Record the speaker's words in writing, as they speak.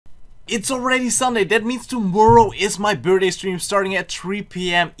It's already Sunday. That means tomorrow is my birthday stream starting at 3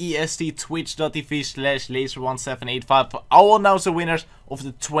 PM EST, twitch.tv/laser1785. I will announce the winners of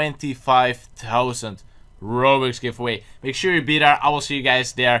the 25,000 Robux giveaway. Make sure you be there. I will see you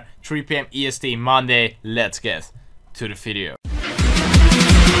guys there 3 PM EST Monday. Let's get to the video.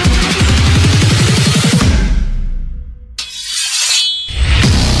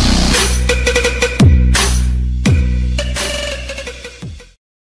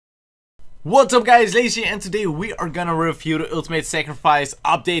 What's up guys, Lazy, and today we are gonna review the Ultimate Sacrifice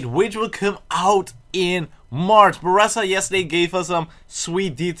update, which will come out in March. Barassa yesterday gave us some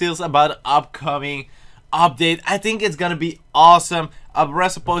sweet details about the upcoming update. I think it's gonna be awesome.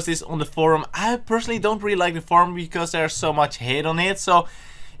 Barassa posted this on the forum. I personally don't really like the forum because there's so much hate on it. So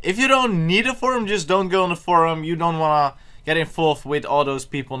if you don't need a forum, just don't go on the forum. You don't wanna get involved with all those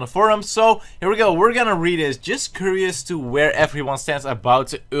people on the forum. So here we go, we're gonna read this. Just curious to where everyone stands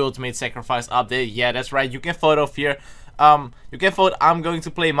about the Ultimate Sacrifice update. Yeah, that's right, you can vote off here. You can vote I'm going to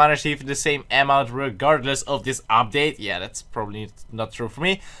play Miners Chief the same amount regardless of this update. Yeah, that's probably not true for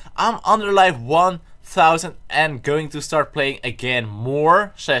me. I'm under life 1000 and going to start playing again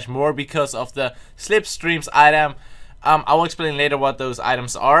more because of the slipstreams item. I will explain later what those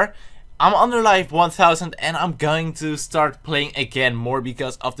items are. I'm under life 1000 and I'm going to start playing again more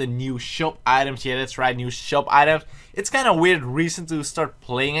because of the new shop items. Yeah, that's right, new shop items. It's kind of weird reason to start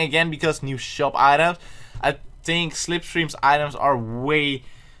playing again because new shop items. I think slipstreams items are way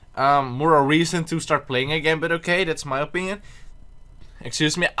more a reason to start playing again, but okay, that's my opinion.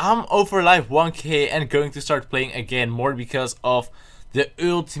 Excuse me, I'm over life 1k and going to start playing again more because of the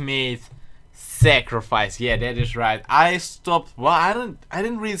Ultimate Sacrifice. Yeah, that is right. I stopped. Well, I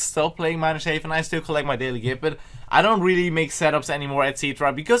didn't really stop playing Miners Haven. I still collect my daily gift, but I don't really make setups anymore,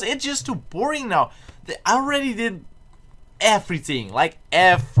 etc. Because it's just too boring now. I already did everything, like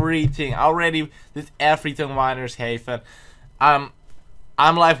everything. I already did everything Miners Haven. I'm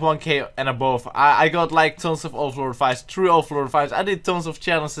live 1k and above. I got like tons of Overlord fights, 3 Overlord fights. I did tons of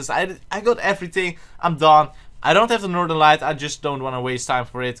challenges. I got everything. I'm done. I don't have the Northern Light, I just don't want to waste time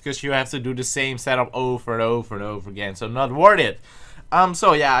for it, because you have to do the same setup over and over and over again, so not worth it.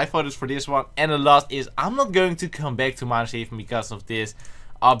 So yeah, I voted for this one, and the last is, I'm not going to come back to Miners Haven because of this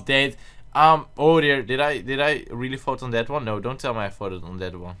update. Oh dear, did I really vote on that one? No, don't tell me I voted on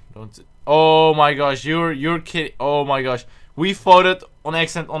that one. Don't. Oh my gosh, you're kidding. Oh my gosh, we voted on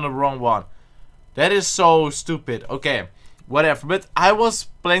accident on the wrong one. That is so stupid. Okay. Whatever, but I was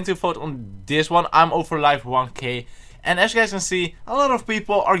planning to vote on this one. I'm over life 1k, and as you guys can see, a lot of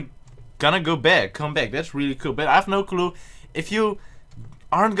people are gonna come back. That's really cool, but I have no clue if you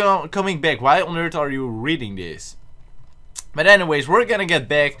aren't coming back. Why on earth are you reading this? But anyways, we're gonna get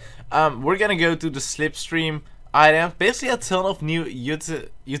back. We're gonna go to the slipstream items. Basically a ton of new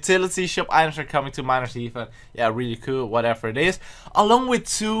utility shop items are coming to Miners Haven. Yeah, really cool, whatever it is, along with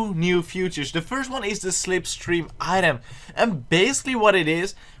 2 new features. The first one is the slipstream item, and basically what it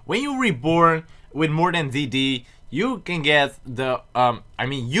is, when you reborn with more than DD, you can get the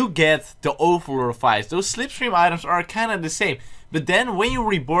you get the Overlord fights. Those slipstream items are kind of the same, but then when you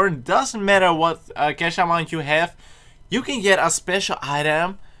reborn, doesn't matter what cash amount you have, you can get a special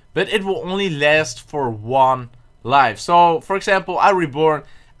item, but it will only last for 1 life. So for example, I reborn,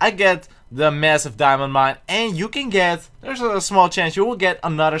 I get the massive diamond mine, and you can get, there's a small chance you will get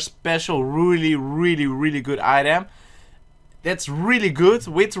another special really good item that's really good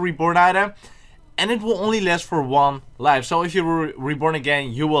with the reborn item, and it will only last for 1 life. So if you reborn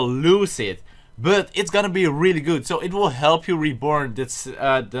again, you will lose it, but it's gonna be really good, so it will help you reborn this,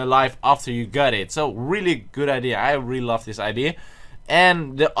 the life after you got it. So really good idea. I really love this idea.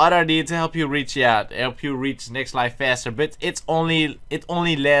 And the other idea to help you reach, next life faster, but it only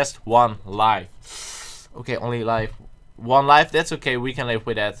lasts 1 life. Okay, only 1 life. That's okay, we can live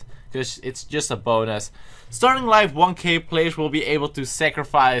with that because it's just a bonus. Starting life 1k, players will be able to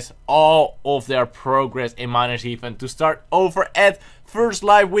sacrifice all of their progress in Miners Haven to start over at first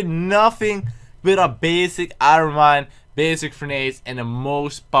life with nothing but a basic iron mine, basic grenades, and the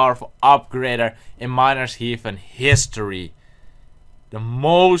most powerful upgrader in Miners Haven history. The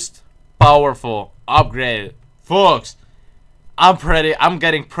most powerful upgrade, folks. I'm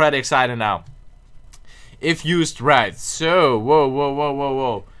getting pretty excited now, if used right. So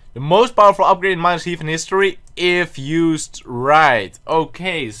whoa, the most powerful upgrade in Miners Haven history if used right.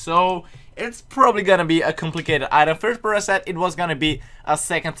 Okay, so it's probably gonna be a complicated item. First Barassa said it was gonna be a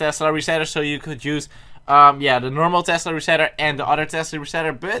second Tesla resetter, so you could use the normal Tesla resetter and the other Tesla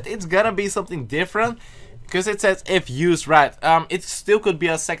resetter, but it's gonna be something different because it says if used right. It still could be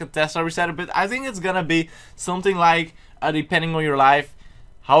a second Tesla resetter, but I think it's gonna be something like, depending on your life,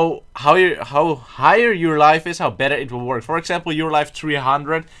 how higher your life is, how better it will work. For example, your life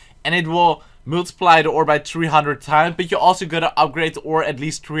 300, and it will multiply the ore by 300 times, but you also gotta upgrade the ore at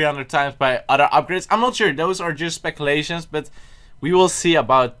least 300 times by other upgrades. I'm not sure, those are just speculations, but we will see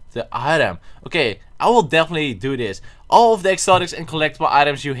about the item. Okay, I will definitely do this. All of the exotics and collectible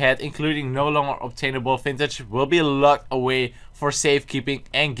items you had, including no longer obtainable vintage, will be locked away for safekeeping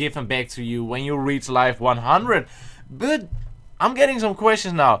and given back to you when you reach life 100. But I'm getting some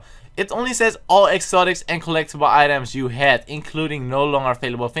questions now. It only says all exotics and collectible items you had, including no longer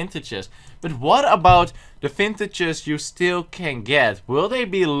available vintages. But what about the vintages you still can get? Will they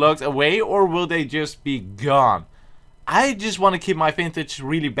be locked away or will they just be gone? I just want to keep my vintage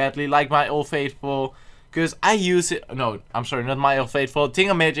really badly, like my Old Faithful, because I use it. No, I'm sorry, not my Old Faithful,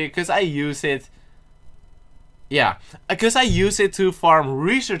 Thingamagic, because I use it. Yeah, because I use it to farm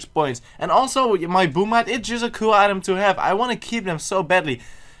research points. And also my Boomite, it's just a cool item to have. I want to keep them so badly.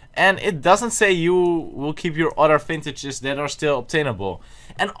 And it doesn't say you will keep your other vintages that are still obtainable.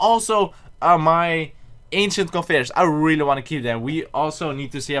 And also my ancient conveyors, I really want to keep them. We also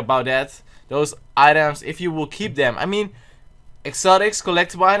need to see about that. Those items, if you will keep them. I mean, exotics,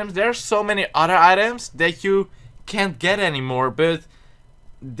 collectible items, there's so many other items that you can't get anymore, but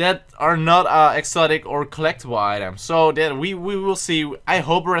that are not exotic or collectible items. So that we will see. I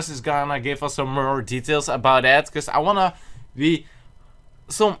hope Rest is gonna give us some more details about that, because I wanna be.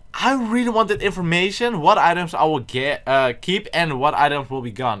 So I really wanted information, what items I will get keep and what items will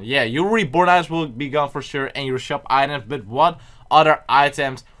be gone. Yeah, your reborn items will be gone for sure, and your shop items, but what other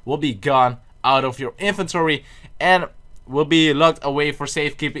items will be gone out of your inventory and will be locked away for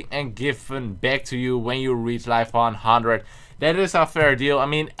safekeeping and given back to you when you reach life 100. That is a fair deal. I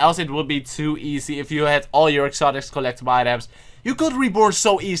mean, else it would be too easy. If you had all your exotics collectible items, you could reborn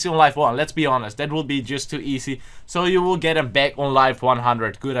so easy on life 1. Let's be honest, that would be just too easy. So you will get them back on life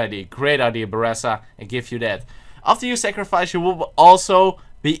 100. Good idea, great idea, Baressa. I give you that. After you sacrifice, you will also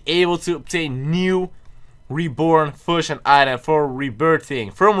be able to obtain new reborn fusion item from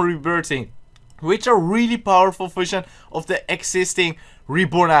rebirthing, which are really powerful fusion of the existing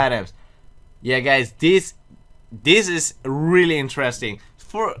reborn items. Yeah, guys, this is really interesting.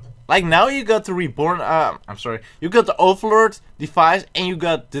 For like now you got the reborn you got the Overlord device and you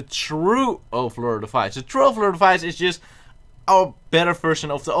got the true Overlord device. The true Overlord device is just a better version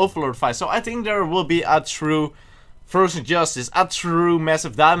of the Overlord device. So I think there will be a true Frozen Justice, a true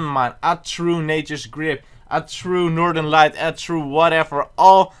Massive Diamond Mine, a true Nature's Grip, a true Northern Light, a true whatever.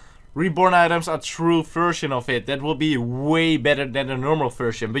 All reborn items are true version of it. That will be way better than the normal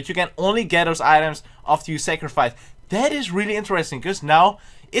version. But you can only get those items after you sacrifice. That is really interesting, because now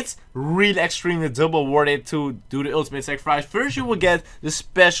it's really extremely double worth it to do the ultimate sacrifice. First you will get the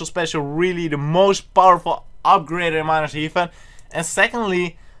special, really the most powerful upgrade in Miners Heathen. And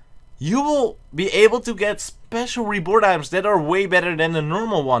secondly, you will be able to get special reborn items that are way better than the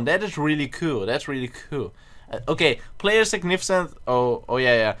normal one. That is really cool. That's really cool. Okay, player significant. Oh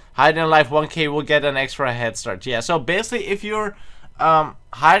yeah. Higher than life 1k will get an extra head start. Yeah, so basically if you're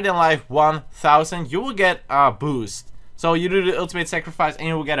higher than life 1000, you will get a boost. So you do the ultimate sacrifice and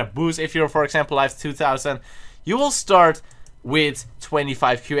you will get a boost. If you're, for example, life 2000, you will start with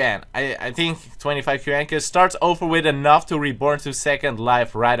 25 QN. I think 25 QN, because starts over with enough to reborn to second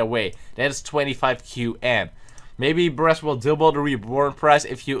life right away. That is 25 QN. Maybe Breast will double the reborn price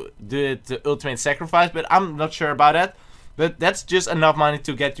if you do the ultimate sacrifice, but I'm not sure about that. But that's just enough money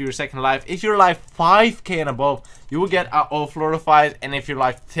to get to your second life. If you're life 5k and above, you will get an Overlord device. And if you're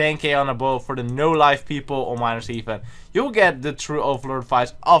life 10k and above, for the no life people on Miners Heathen, you will get the true Overlord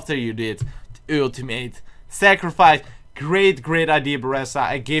device after you did the ultimate sacrifice. Great idea, Baressa.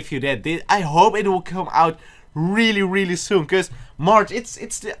 I give you that. I hope it will come out really soon, because March,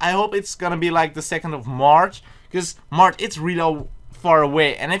 I hope it's gonna be like the 2nd of March, because March, it's really far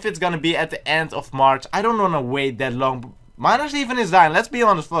away. And if it's gonna be at the end of March, I don't wanna wait that long. Miners Heathen is dying, let's be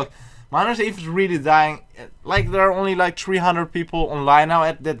honest. Look, Miners Heathen is really dying. Like, there are only like 300 people online now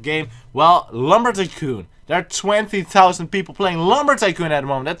at that game. Well, Lumber Tycoon, there are 20,000 people playing Lumber Tycoon at the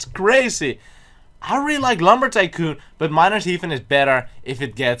moment. That's crazy. I really like Lumber Tycoon, but Miners Heathen is better if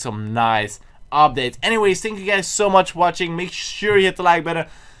it gets some nice updates. Anyways, thank you guys so much for watching. Make sure you hit the like button.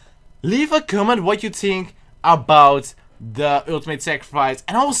 Leave a comment what you think about the ultimate sacrifice,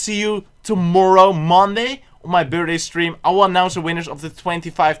 and I will see you tomorrow, Monday, on my birthday stream. I will announce the winners of the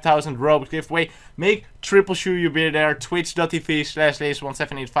 25,000 Robux giveaway. Make triple sure you be there.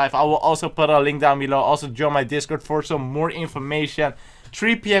 Twitch.tv/laser1785. I will also put a link down below. Also join my Discord for some more information.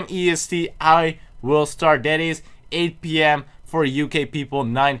 3 PM EST I will start. That is 8 PM for UK people,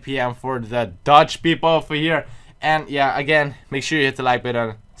 9 PM for the Dutch people over here. And yeah, again, make sure you hit the like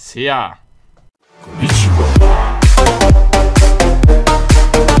button. See ya.